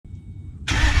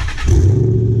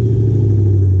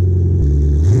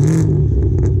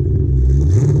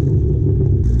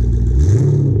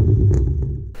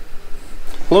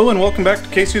Hello and welcome back to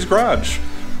Casey's Garage.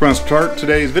 We're going to start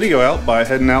today's video out by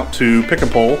heading out to Pick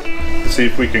and Pull to see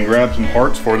if we can grab some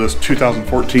parts for this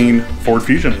 2014 Ford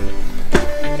Fusion.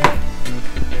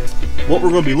 What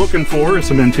we're going to be looking for is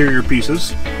some interior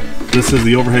pieces. This is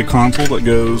the overhead console that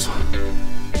goes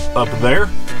up there.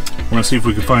 We're going to see if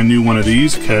we can find a new one of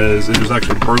these because it is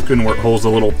actually broken where it holds the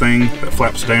little thing that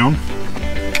flaps down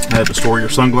to store your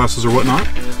sunglasses or whatnot.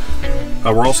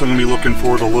 We're also going to be looking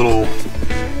for the little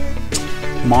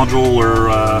module or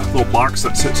little box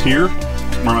that sits here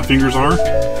where my fingers are.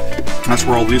 That's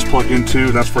where all these plug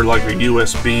into. That's for like a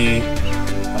USB,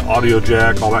 audio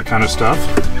jack, all that kind of stuff.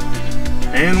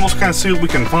 And we'll kind of see what we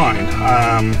can find.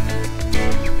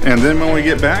 And then when we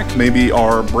get back, maybe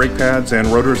our brake pads and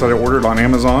rotors that I ordered on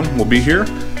Amazon will be here,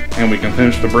 and we can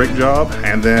finish the brake job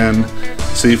and then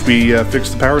see if we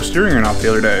fixed the power steering or not the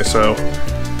other day. So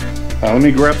let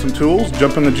me grab some tools,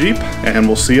 jump in the Jeep, and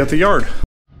we'll see you at the yard.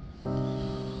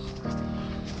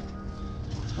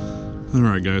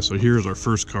 Alright guys, so here's our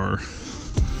first car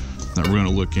that we're going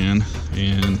to look in,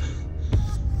 and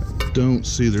I don't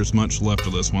see there's much left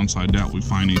of this one, so I doubt we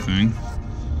find anything.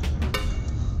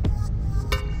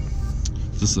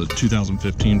 This is a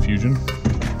 2015 Fusion.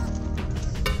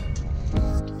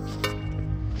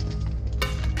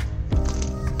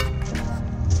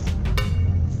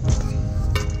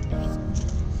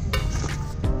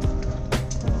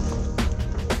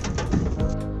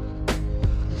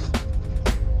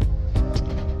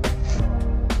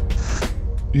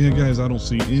 Yeah guys, I don't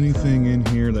see anything in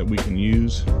here that we can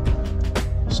use,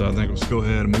 so I think let's go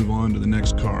ahead and move on to the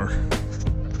next car.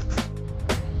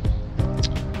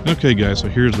 Okay guys, so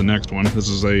here's the next one. This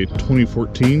is a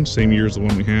 2014, same year as the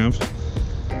one we have.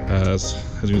 As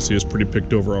you can see, it's pretty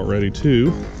picked over already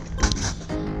too.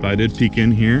 But I did peek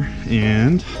in here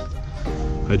and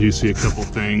I do see a couple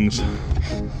things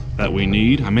that we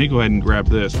need. I may go ahead and grab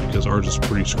this because ours is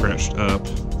pretty scratched up.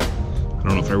 I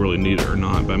don't know if I really need it or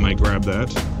not, but I might grab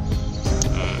that.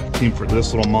 Came for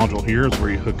this little module here is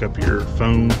where you hook up your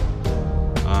phone,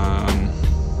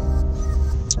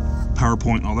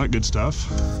 PowerPoint, all that good stuff.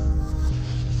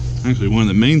 Actually, one of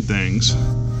the main things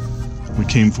we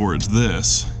came for is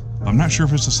this. I'm not sure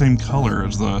if it's the same color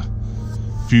as the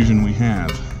Fusion we have.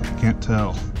 I can't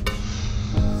tell.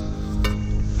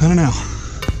 I don't know.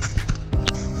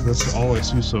 That's all I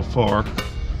see so far.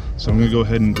 So I'm going to go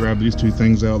ahead and grab these two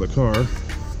things out of the car.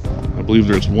 I believe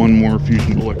there's one more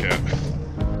Fusion to look at.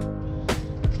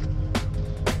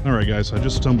 Alright guys, so I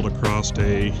just stumbled across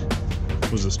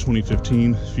what was this,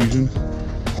 2015 Fusion?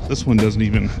 This one doesn't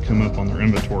even come up on their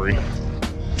inventory.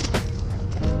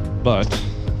 But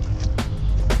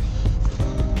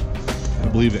I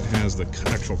believe it has the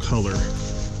actual color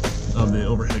of the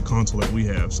overhead console that we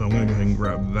have. So I'm going to go ahead and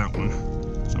grab that one.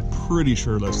 So I'm pretty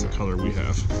sure that's the color we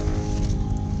have.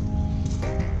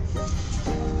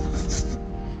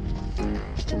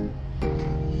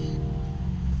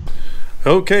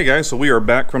 Okay guys, so we are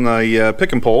back from the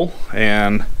pick and pull,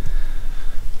 and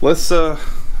let's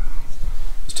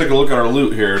take a look at our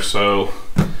loot here. So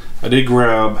I did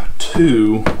grab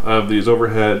two of these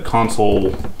overhead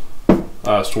console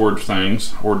storage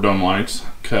things, or dome lights,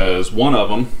 because one of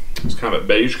them is kind of a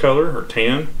beige color or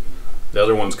tan, the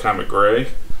other one's kind of gray,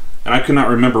 and I could not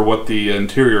remember what the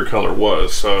interior color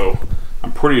was, so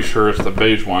I'm pretty sure it's the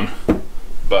beige one,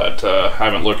 but I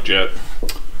haven't looked yet.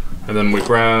 And then we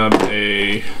grabbed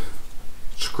a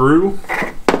screw,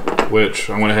 which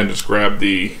I went ahead and just grabbed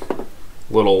the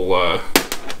little,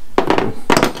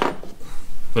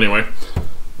 anyway,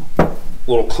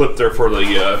 little clip there for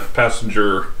the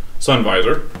passenger sun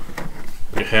visor.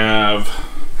 We have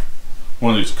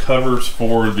one of these covers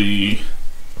for the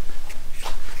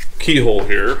keyhole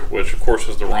here, which of course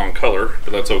is the wrong color,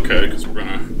 but that's okay because we're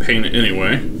going to paint it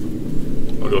anyway.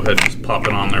 I'll go ahead and just pop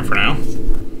it on there for now.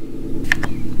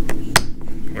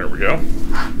 There we go.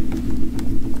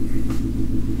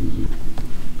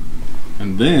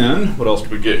 And then, what else do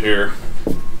we get here?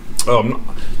 Oh,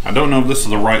 I don't know if this is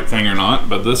the right thing or not,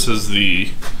 but this is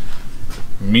the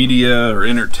media or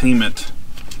entertainment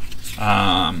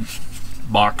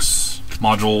box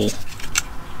module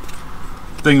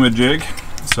thingamajig.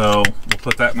 So we'll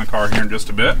put that in the car here in just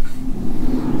a bit.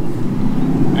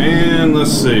 And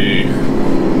let's see.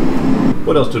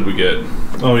 What else did we get?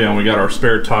 Oh yeah, we got our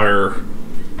spare tire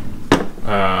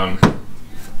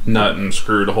nut and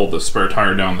screw to hold the spare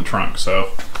tire down the trunk.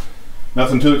 So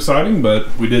nothing too exciting,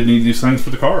 but we did need these things for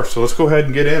the car. So let's go ahead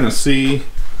and get in and see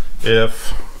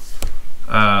if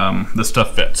this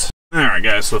stuff fits. Alright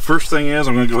guys, so the first thing is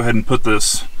I'm going to go ahead and put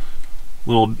this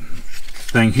little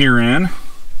thing here in.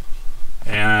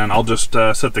 and I'll just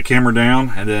set the camera down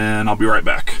and then I'll be right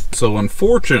back. So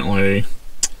unfortunately,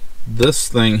 this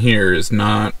thing here is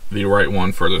not the right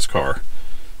one for this car.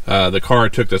 The car I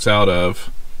took this out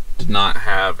of did not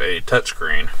have a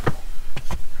touchscreen.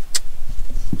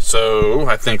 So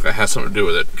I think that has something to do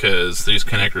with it, because these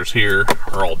connectors here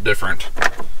are all different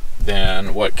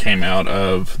than what came out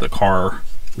of the car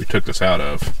we took this out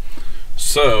of.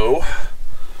 So,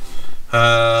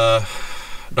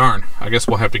 darn, I guess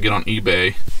we'll have to get on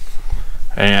eBay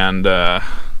and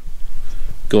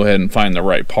go ahead and find the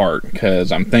right part,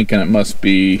 because I'm thinking it must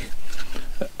be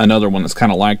another one that's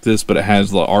kind of like this, but it has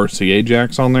the RCA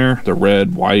jacks on there, the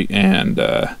red, white, and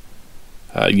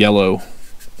yellow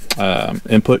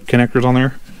input connectors on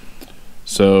there.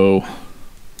 So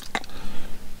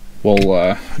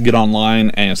we'll get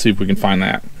online and see if we can find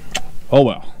that. Oh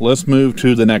well, let's move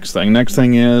to the next thing. Next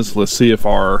thing is, let's see if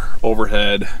our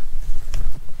overhead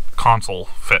console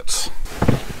fits.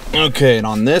 Okay, and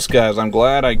on this, guys, I'm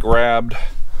glad I grabbed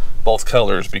both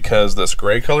colors, because this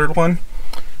gray colored one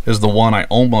is the one I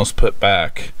almost put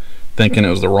back thinking it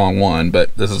was the wrong one,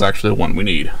 but this is actually the one we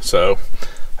need. So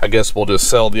I guess we'll just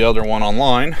sell the other one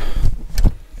online.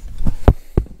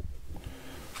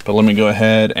 But let me go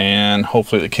ahead and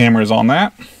hopefully the camera is on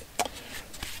that.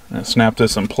 And snap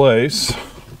this in place.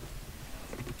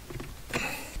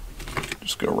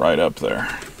 Just go right up there.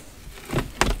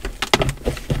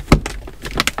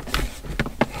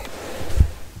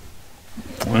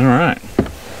 All right.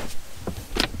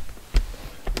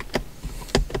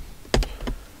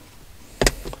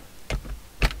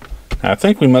 Now, I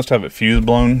think we must have a fuse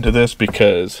blown to this,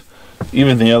 because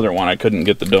even the other one I couldn't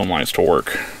get the dome lights to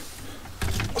work.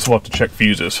 So we'll have to check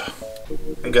fuses.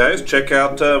 And guys, check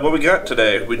out what we got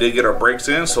today. We did get our brakes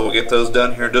in, so we'll get those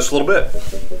done here in just a little bit.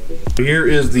 Here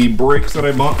is the brakes that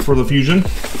I bought for the Fusion.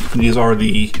 These are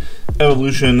the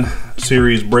Evolution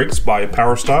series brakes by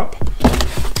Power Stop.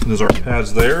 There's our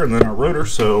pads there, and then our rotor.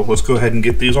 So let's go ahead and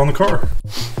get these on the car.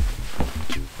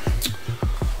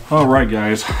 All right,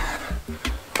 guys,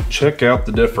 check out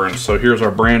the difference. So here's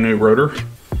our brand new rotor.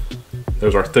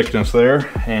 There's our thickness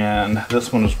there, and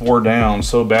this one is wore down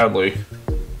so badly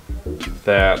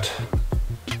that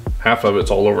half of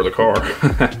it's all over the car.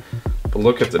 But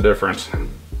look at the difference,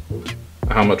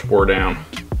 how much wore down.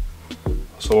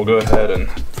 So we'll go ahead and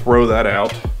throw that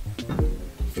out.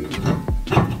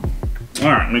 All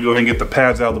right, let me go ahead and get the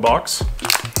pads out of the box.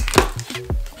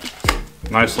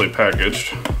 Nicely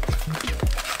packaged.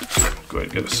 Go ahead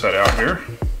and get it set out here.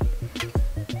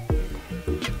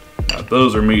 Now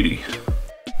those are meaty.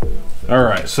 All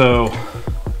right, so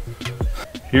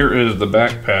here is the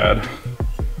back pad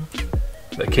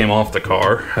that came off the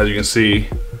car. As you can see,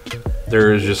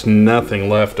 there is just nothing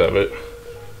left of it.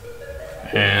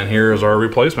 And here is our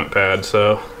replacement pad.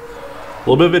 So a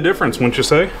little bit of a difference, wouldn't you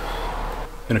say?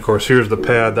 And of course, here's the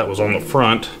pad that was on the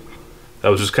front that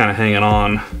was just kind of hanging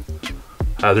on.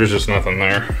 There's just nothing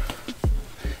there.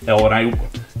 Now, when I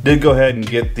did go ahead and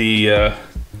get the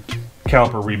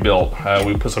caliper rebuilt,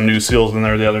 we put some new seals in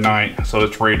there the other night, so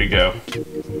it's ready to go.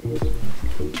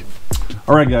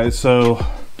 All right, guys, so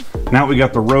now we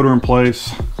got the rotor in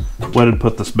place. Go ahead and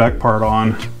put this back part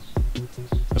on.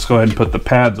 Let's go ahead and put the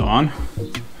pads on,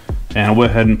 and I'll go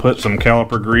ahead and put some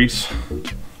caliper grease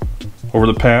over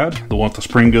the pad, the one with the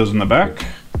spring goes in the back.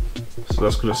 So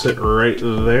that's going to sit right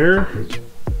there,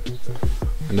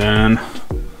 and then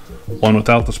one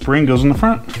without the spring goes in the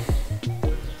front,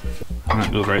 and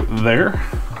that goes right there.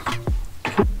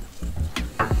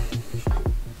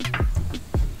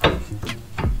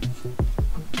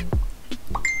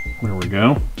 There we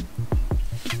go.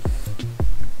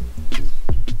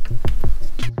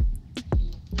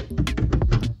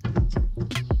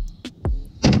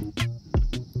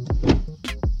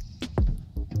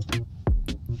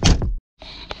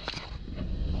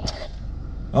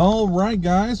 All right,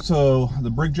 guys, so the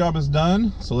brake job is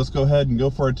done. So let's go ahead and go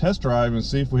for a test drive and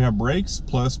see if we have brakes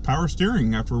plus power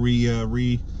steering after we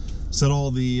reset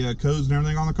all the codes and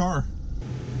everything on the car.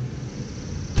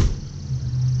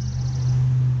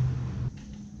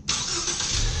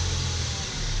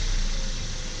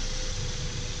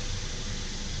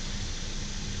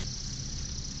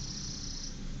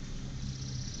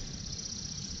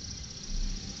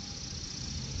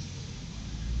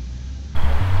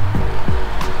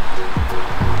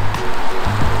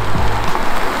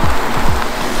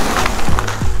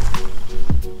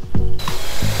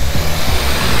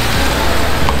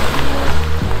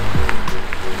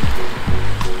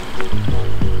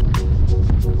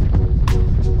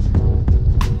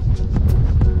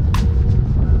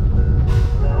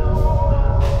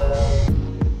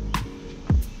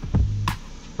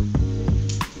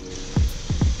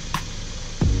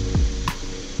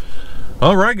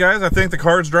 All right, guys, I think the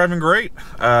car's driving great.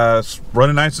 It's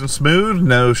running nice and smooth,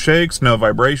 no shakes, no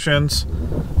vibrations.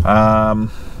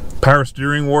 Power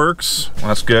steering works, well,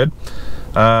 that's good.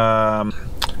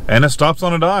 And it stops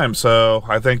on a dime, so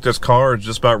I think this car is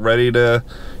just about ready to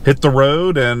hit the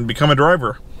road and become a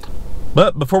driver.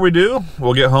 But before we do,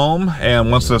 we'll get home, and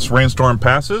once this rainstorm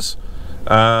passes,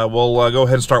 we'll go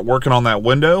ahead and start working on that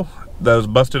window that was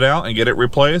busted out and get it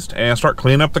replaced and start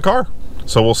cleaning up the car.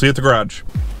 So we'll see you at the garage.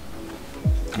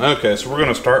 Okay, so we're going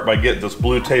to start by getting this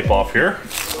blue tape off here,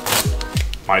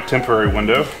 my temporary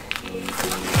window.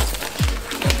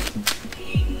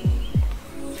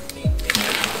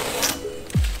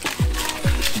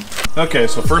 Okay,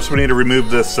 so first we need to remove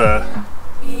this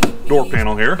door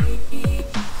panel here.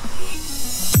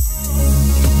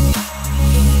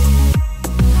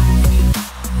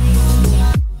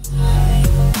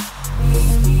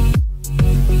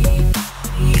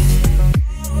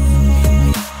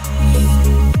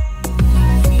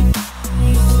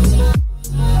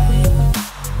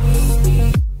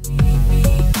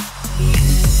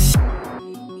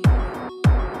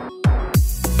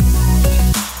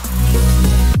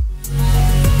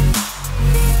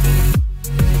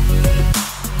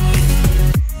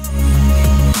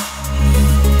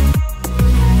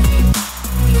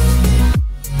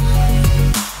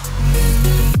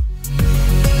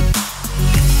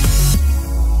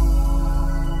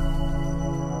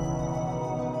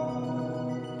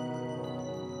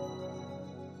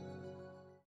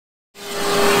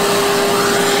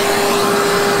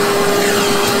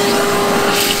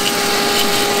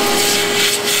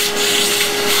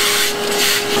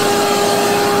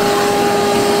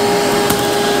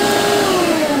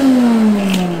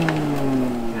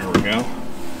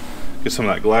 Get some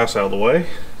of that glass out of the way,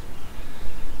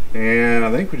 and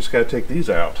I think we just got to take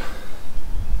these out.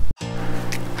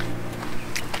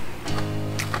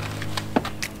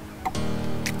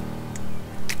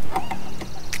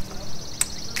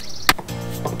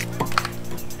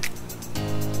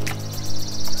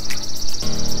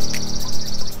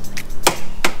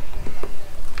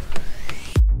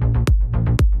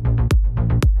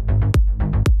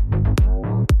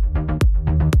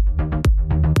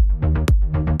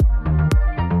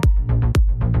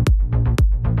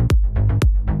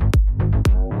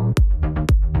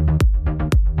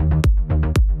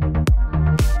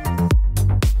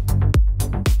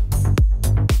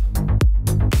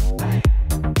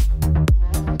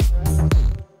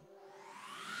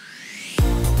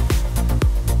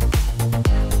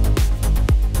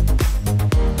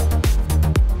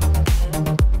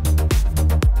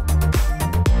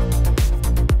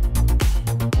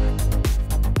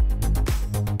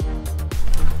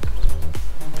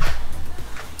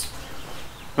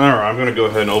 Alright, I'm going to go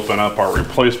ahead and open up our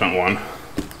replacement one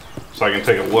so I can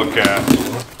take a look at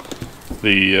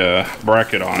the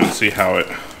bracket on it and see how it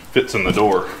fits in the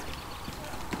door.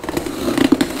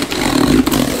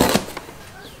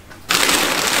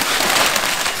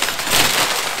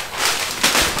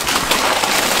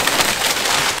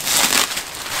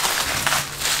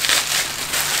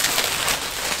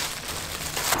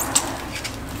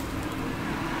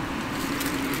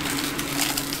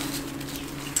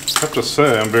 I have to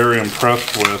say, I'm very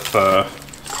impressed with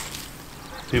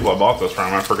people I bought this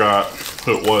from. I forgot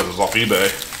who it was. It was off eBay.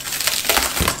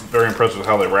 Very impressed with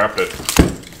how they wrapped it.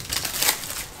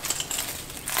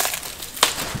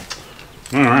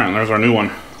 Alright, there's our new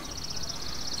one.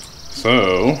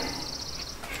 So,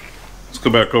 let's go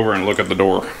back over and look at the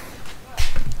door.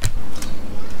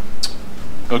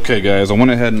 Okay guys, I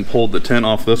went ahead and pulled the tent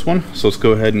off this one, so let's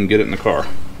go ahead and get it in the car.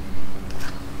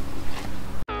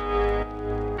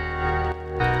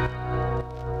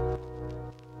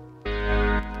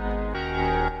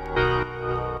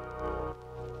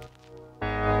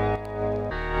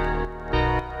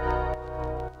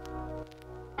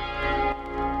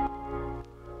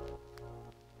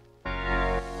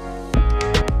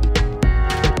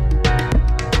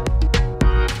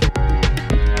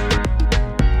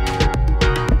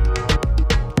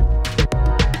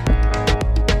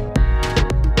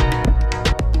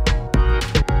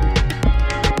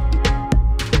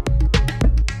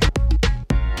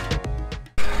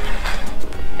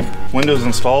 Windows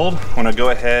installed. I'm going to go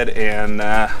ahead and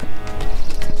where's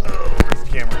the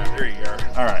camera at? There you are.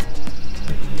 Alright.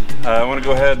 I want to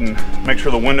go ahead and make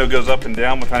sure the window goes up and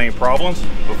down without any problems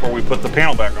before we put the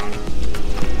panel back on.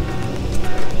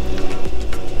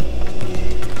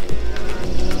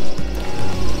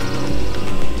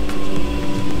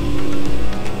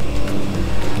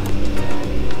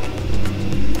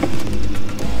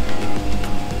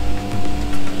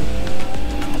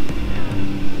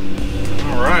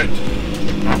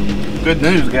 good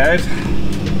news, guys.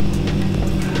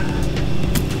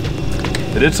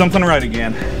 I did something right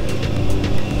again.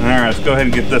 Alright, let's go ahead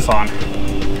and get this on.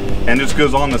 And it just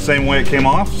goes on the same way it came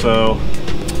off, so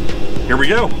here we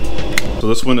go. So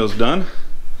this window's done.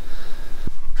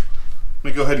 Let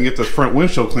me go ahead and get this front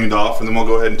windshield cleaned off, and then we'll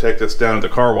go ahead and take this down to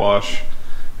the car wash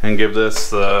and give this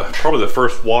probably the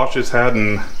first wash it's had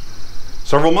in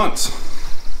several months.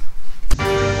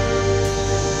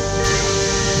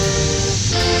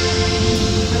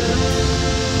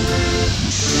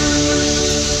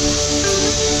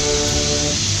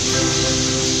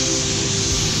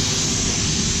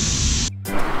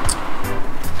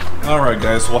 Alright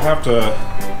guys, so we'll have to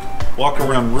walk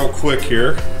around real quick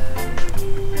here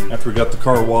after we got the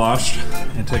car washed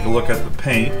and take a look at the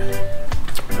paint.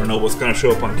 I don't know what's going to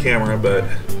show up on camera, but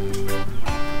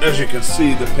as you can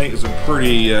see, the paint is in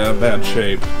pretty bad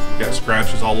shape. We've got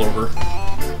scratches all over,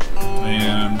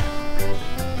 and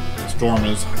the storm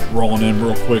is rolling in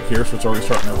real quick here, so it's already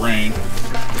starting to rain.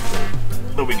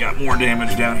 But we got more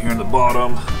damage down here in the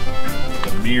bottom.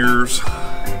 The mirrors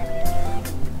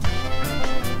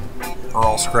are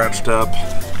all scratched up.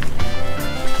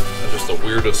 They're just the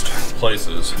weirdest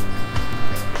places.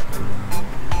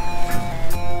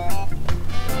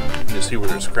 You see where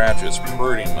there's scratches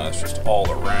pretty much just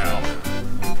all around.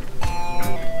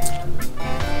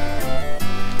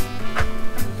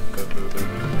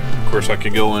 Of course, I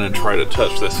could go in and try to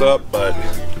touch this up, but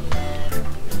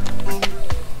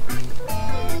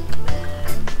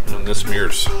and this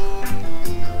mirror's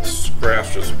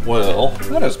scratched as well.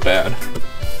 Not as bad.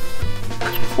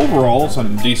 Overall, it's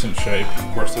in decent shape.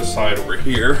 Of course, this side over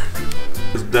here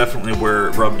is definitely where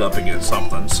it rubbed up against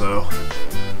something, so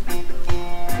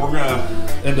we're gonna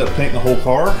end up painting the whole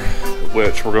car,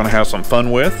 which we're gonna have some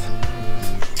fun with.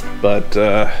 But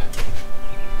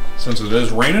since it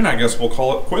is raining, I guess we'll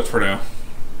call it quits for now.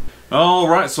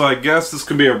 Alright, so I guess this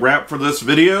can be a wrap for this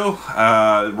video.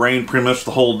 It rained pretty much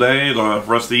the whole day, the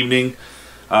rest of the evening.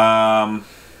 I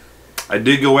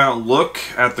did go out and look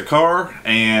at the car,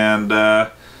 and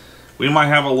we might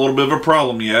have a little bit of a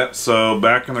problem yet, so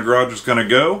back in the garage is gonna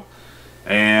go,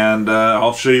 and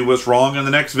I'll show you what's wrong in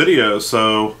the next video.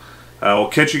 So we'll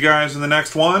catch you guys in the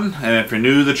next one, and if you're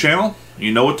new to the channel,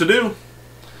 you know what to do,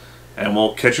 and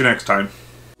we'll catch you next time.